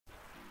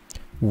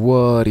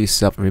What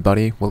is up,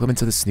 everybody? Welcome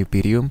into this new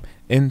video.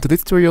 In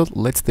today's tutorial,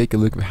 let's take a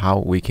look at how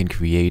we can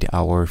create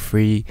our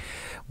free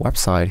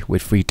website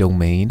with free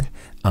domain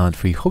and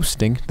free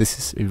hosting. This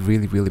is a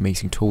really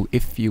amazing tool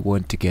if you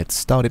want to get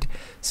started.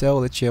 So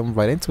let's jump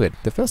right into it.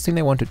 The first thing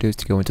I want to do is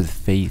to go into the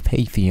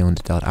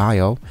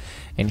Patreon.io,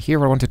 and here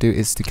what I want to do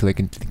is to click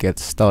into the get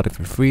started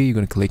for free. You're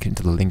going to click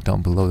into the link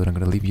down below that I'm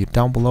going to leave you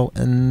down below,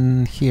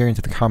 and here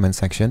into the comment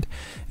section,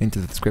 into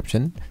the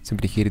description. So I'm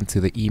going to hit into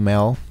the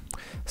email,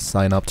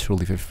 sign up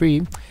totally for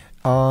free,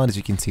 and as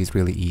you can see, it's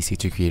really easy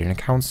to create an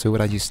account. So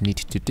what I just need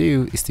to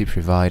do is to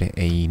provide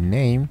a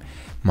name,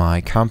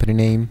 my company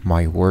name,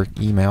 my work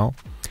email,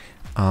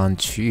 and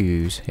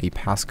choose a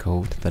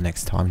passcode the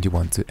next time you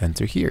want to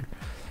enter here.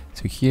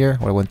 So here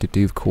what I want to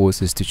do, of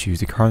course, is to choose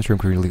the country I'm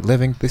currently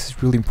living. This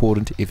is really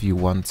important if you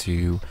want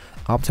to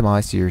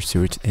optimize your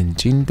search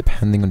engine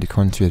depending on the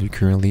country that you're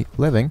currently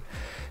living.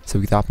 So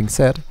with that being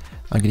said,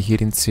 I'm going to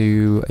hit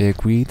into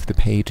agree to the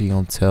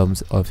Patreon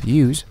terms of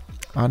use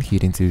and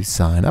hit into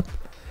sign up.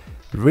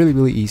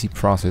 Really easy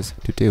process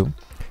to do.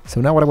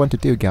 So now what I want to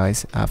do,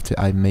 guys, after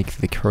I make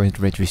the current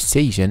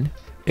registration,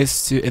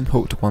 is to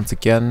input once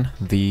again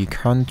the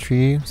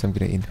country. So I'm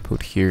going to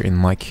input here, in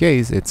my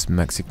case it's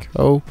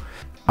Mexico.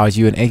 Are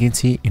you an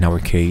agency? In our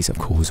case, of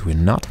course, we're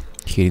not.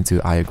 Hit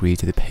into I agree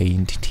to the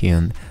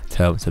Patreon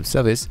terms of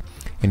service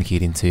and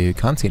hit into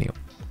continue.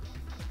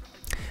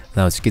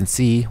 Now, as you can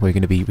see, we're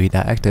going to be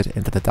redirected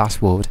into the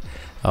dashboard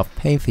of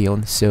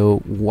Patreon. So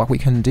what we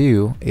can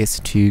do is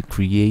to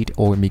create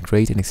or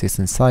migrate an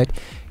existing site.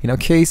 In our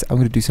case, I'm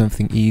going to do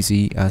something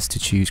easy as to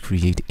choose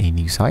create a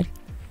new site.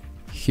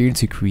 Here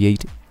to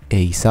create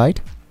a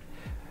site.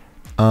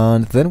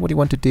 And then what you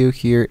want to do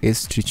here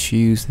is to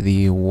choose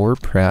the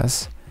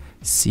WordPress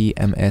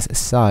CMS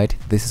site.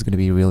 This is going to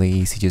be really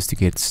easy just to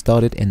get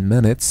started in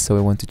minutes. So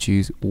I want to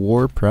choose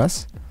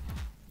WordPress.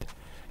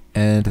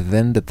 And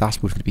then the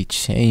dashboard is going to be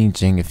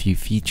changing a few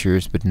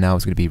features, but now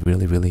it's going to be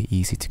really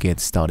easy to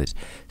get started.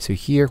 So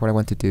here what I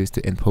want to do is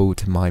to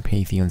input my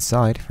Patreon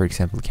site, for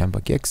example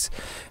Canva Gigs,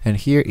 and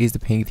here is the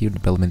Patreon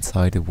development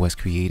site that was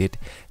created,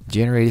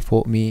 generated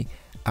for me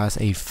as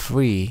a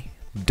free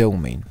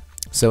domain.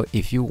 So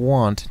if you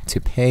want to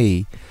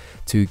pay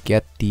to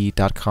get the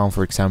 .com,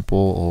 for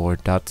example, or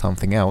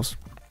 .something else,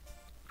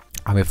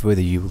 however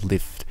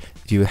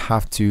you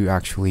have to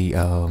actually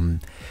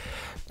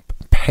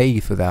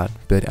pay for that.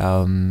 But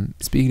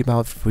speaking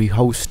about free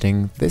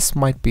hosting, this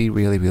might be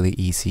really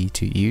easy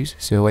to use.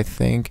 So I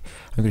think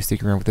I'm going to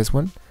stick around with this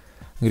one.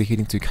 I'm going to hit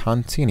into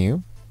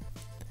continue,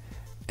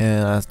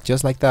 and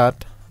just like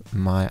that,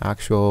 my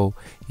actual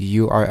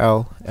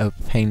URL of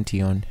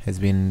Patreon has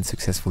been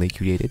successfully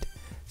created.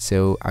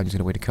 So I'm just going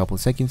to wait a couple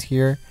of seconds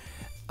here.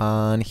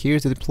 And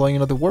here's the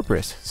deploying of the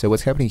WordPress. So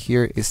what's happening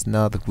here is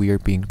now that we are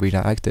being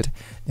redirected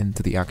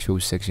into the actual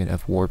section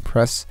of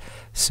WordPress.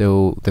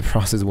 So the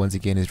process once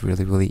again is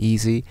really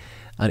easy.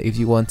 And if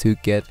you want to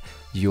get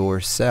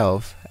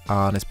yourself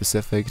on a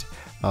specific,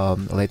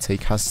 let's say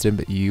custom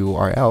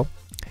URL,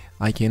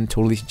 I can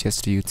totally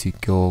suggest you to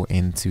go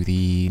into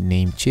the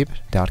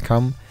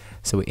namecheap.com.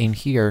 So in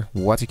here,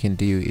 what you can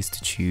do is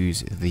to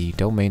choose the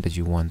domain that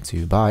you want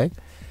to buy,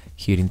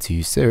 hit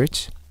into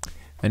search.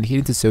 And here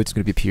into search is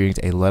going to be appearing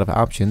a lot of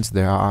options.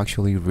 There are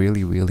actually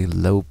really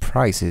low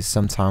prices.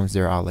 Sometimes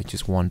there are like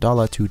just $1,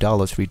 $2,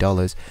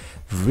 $3,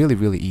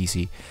 really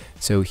easy.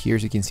 So here,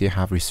 as you can see, I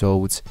have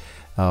results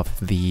of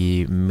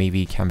the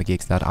maybe Canva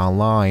Gigs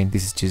online.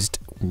 This is just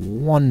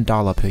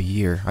 $1 per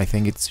year. I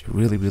think it's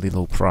really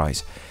low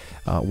price.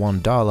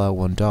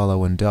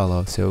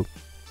 $1. So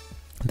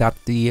that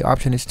the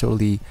option is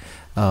totally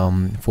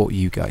for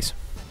you guys.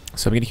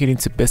 So I'm going to hit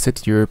into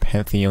visit your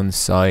Patreon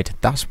site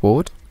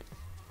dashboard.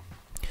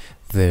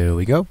 There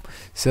we go.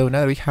 So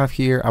now that we have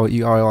here our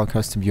URL,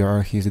 custom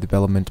URL, here's the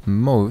development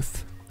mode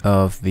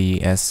of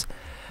the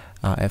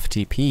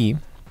FTP.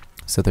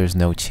 So there's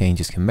no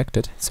changes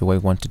connected. So what I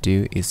want to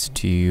do is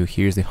to,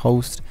 here's the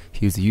host,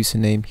 here's the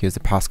username, here's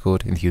the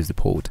passcode, and here's the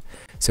port.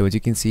 So as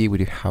you can see, we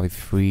do have a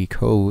free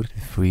code,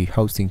 free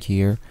hosting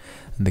here,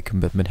 and the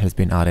commitment has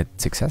been added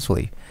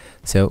successfully.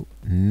 So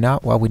now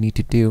what we need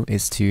to do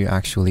is to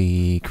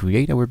actually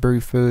create our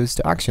very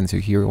first action. So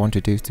here we want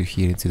to do is to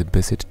hit into the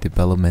visit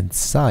development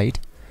site,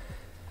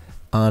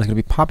 and it's going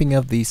to be popping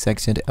up the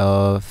section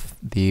of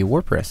the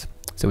WordPress.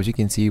 So as you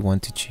can see, you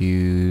want to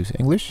choose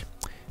English.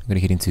 I'm going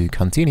to hit into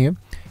continue,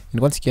 and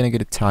once again I'm going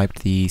to type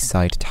the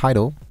site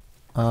title,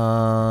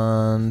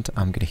 and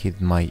I'm going to hit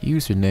my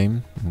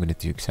username. I'm going to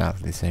do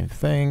exactly the same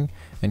thing,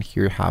 and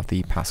here I have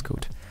the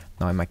passcode.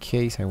 Now in my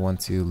case, I want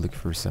to look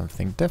for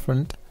something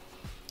different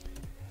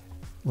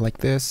like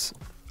this,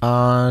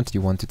 and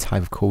you want to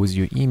type, of course,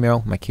 your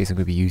email. In my case, I'm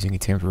going to be using a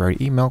temporary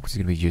email because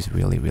it's going to be just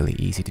really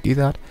easy to do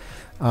that.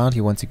 And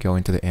you want to go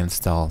into the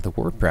install the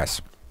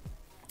WordPress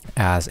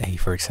as a,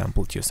 for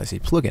example, just as a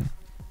plugin.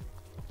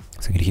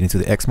 So I'm going to hit into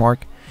the X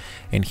mark,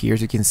 and here,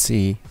 as you can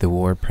see, the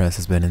WordPress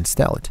has been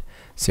installed.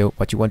 So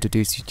what you want to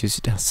do is you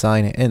just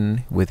sign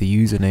in with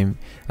the username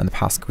and the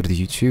passcode that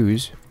you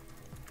choose.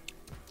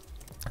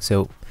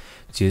 So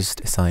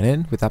just sign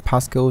in with that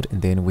passcode,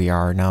 and then we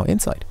are now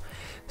inside.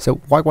 So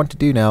what I want to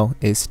do now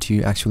is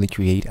to actually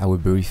create our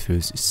very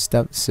first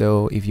step.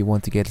 So if you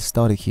want to get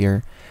started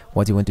here,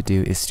 what you want to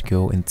do is to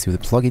go into the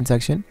plugin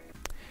section.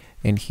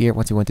 And here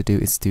what you want to do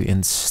is to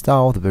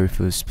install the very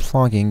first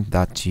plugin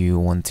that you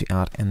want to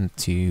add and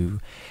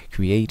to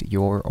create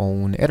your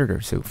own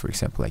editor. So for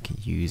example, I can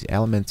use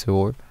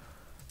Elementor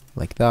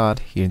like that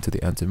here into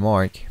the enter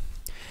mark.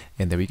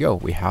 And there we go,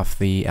 we have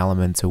the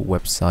Elementor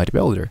website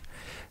builder.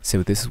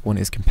 So this one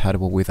is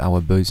compatible with our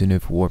version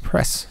of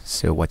WordPress.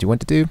 So what you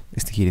want to do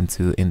is to hit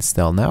into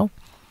install now.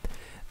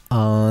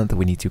 And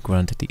we need to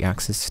grant the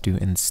access to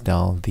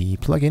install the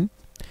plugin.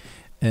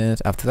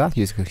 And after that,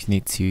 you just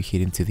need to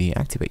hit into the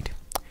activate.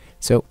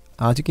 So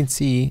as you can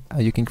see,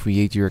 you can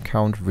create your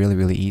account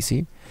really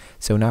easy.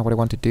 So now what I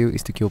want to do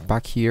is to go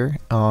back here,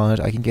 and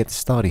I can get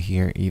started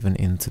here even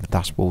into the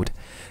dashboard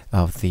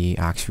of the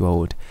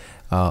actual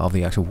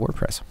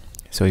WordPress.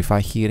 So if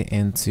I hit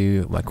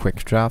into my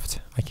quick draft,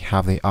 I can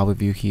have the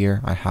overview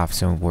here. I have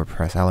some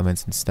WordPress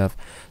elements and stuff,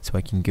 so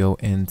I can go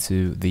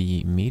into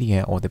the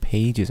media or the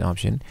pages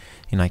option,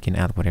 and I can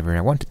add whatever I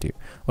want to do.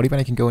 Or even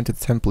I can go into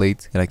the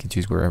template, and I can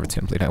choose wherever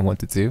template I want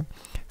to do.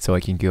 So I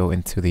can go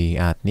into the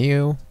add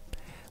new,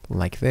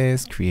 like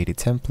this, create a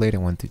template. I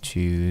want to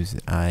choose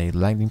a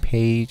landing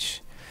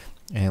page,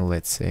 and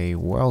let's say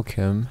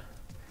welcome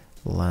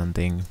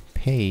landing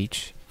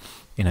page,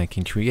 and I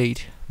can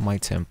create my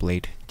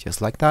template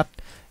just like that.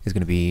 It's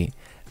going to be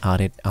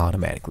added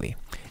automatically.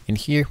 And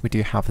here we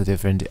do have the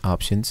different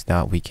options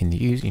that we can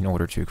use in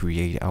order to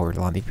create our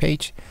landing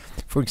page.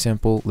 For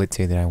example, let's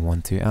say that I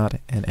want to add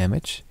an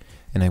image,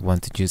 and I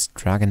want to just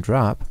drag and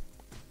drop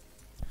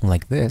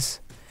like this,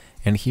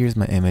 and here's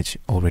my image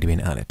already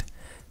been added.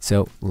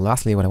 So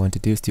lastly, what I want to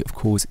do is to, of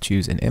course,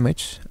 choose an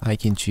image. I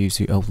can choose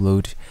to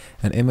upload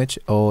an image,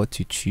 or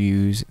to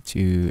choose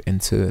to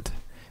insert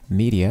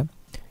media,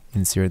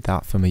 insert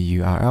that from a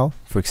URL.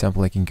 For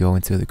example, I can go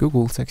into the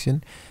Google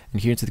section,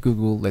 and here into the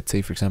Google, let's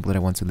say for example that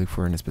I want to look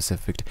for in a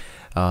specific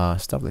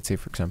stuff. Let's say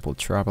for example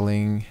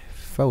traveling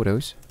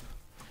photos,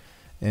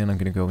 and I'm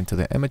gonna go into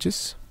the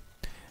images.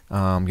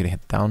 I'm gonna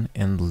hit down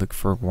and look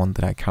for one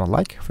that I kind of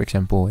like. For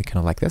example, I kind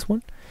of like this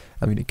one.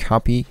 I'm gonna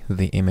copy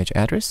the image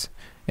address,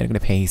 and I'm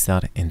gonna paste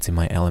that into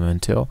my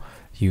Elementor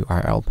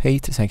URL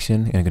paste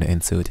section, and I'm gonna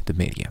insert the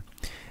media.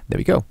 There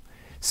we go.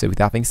 So with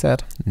that being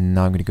said,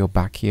 now I'm going to go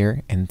back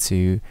here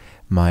into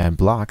my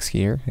blocks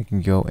here. I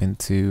can go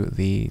into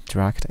the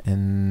drag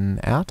and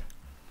add,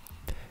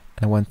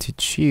 and I want to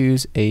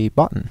choose a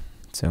button.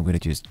 So I'm going to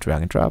just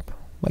drag and drop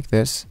like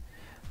this.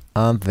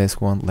 On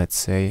this one, let's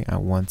say I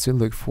want to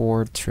look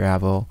for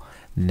travel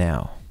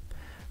now.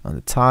 On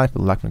the type,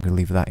 I'm going to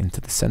leave that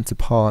into the center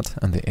part,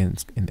 and in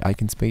the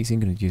icon spacing,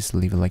 I'm going to just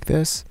leave it like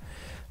this.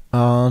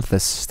 The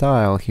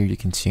style here, you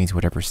can change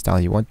whatever style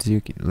you want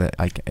to.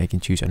 I can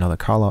choose another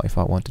color if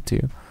I wanted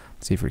to.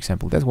 Say for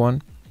example this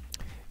one,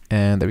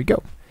 and there we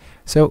go.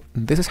 So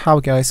this is how,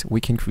 guys, we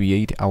can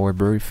create our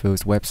very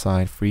first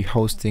website, free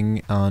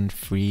hosting and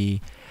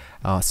free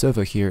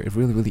server here. It's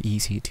really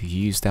easy to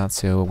use that.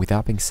 So with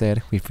that being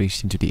said, we've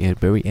reached into the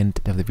very end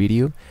of the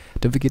video.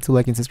 Don't forget to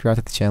like and subscribe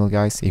to the channel,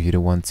 guys, if you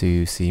don't want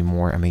to see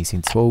more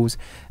amazing tools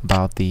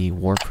about the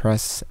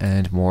WordPress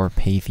and more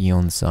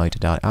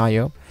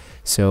Patreonsite.io.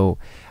 So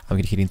I'm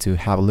going to hit into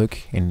have a look,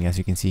 and as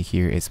you can see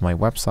here, it's my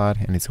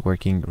website and it's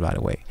working right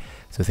away.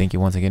 So thank you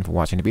once again for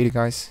watching the video,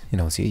 guys,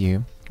 and I'll see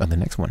you on the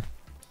next one.